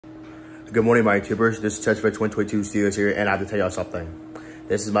Good morning, my YouTubers. This is Touch for 2022 Studios here, and I have to tell y'all something.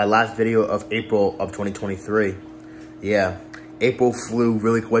 This is my last video of April of 2023. Yeah, April flew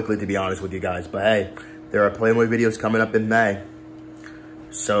really quickly, to be honest with you guys. But hey, there are plenty more videos coming up in May.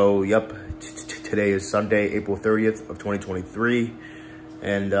 So, yep, today is Sunday, April 30th of 2023.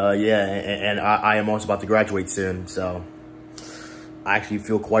 And I am also about to graduate soon. So, I actually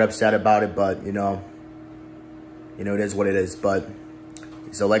feel quite upset about it, but you know, it is what it is. But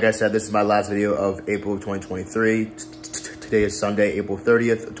so like I said, this is my last video of April of 2023. Today is Sunday, April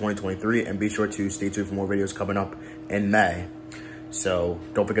 30th of 2023. And be sure to stay tuned for more videos coming up in May. So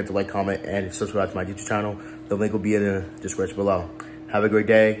don't forget to like, comment, and subscribe to my YouTube channel. The link will be in the description below. Have a great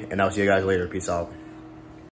day, and I'll see you guys later. Peace out.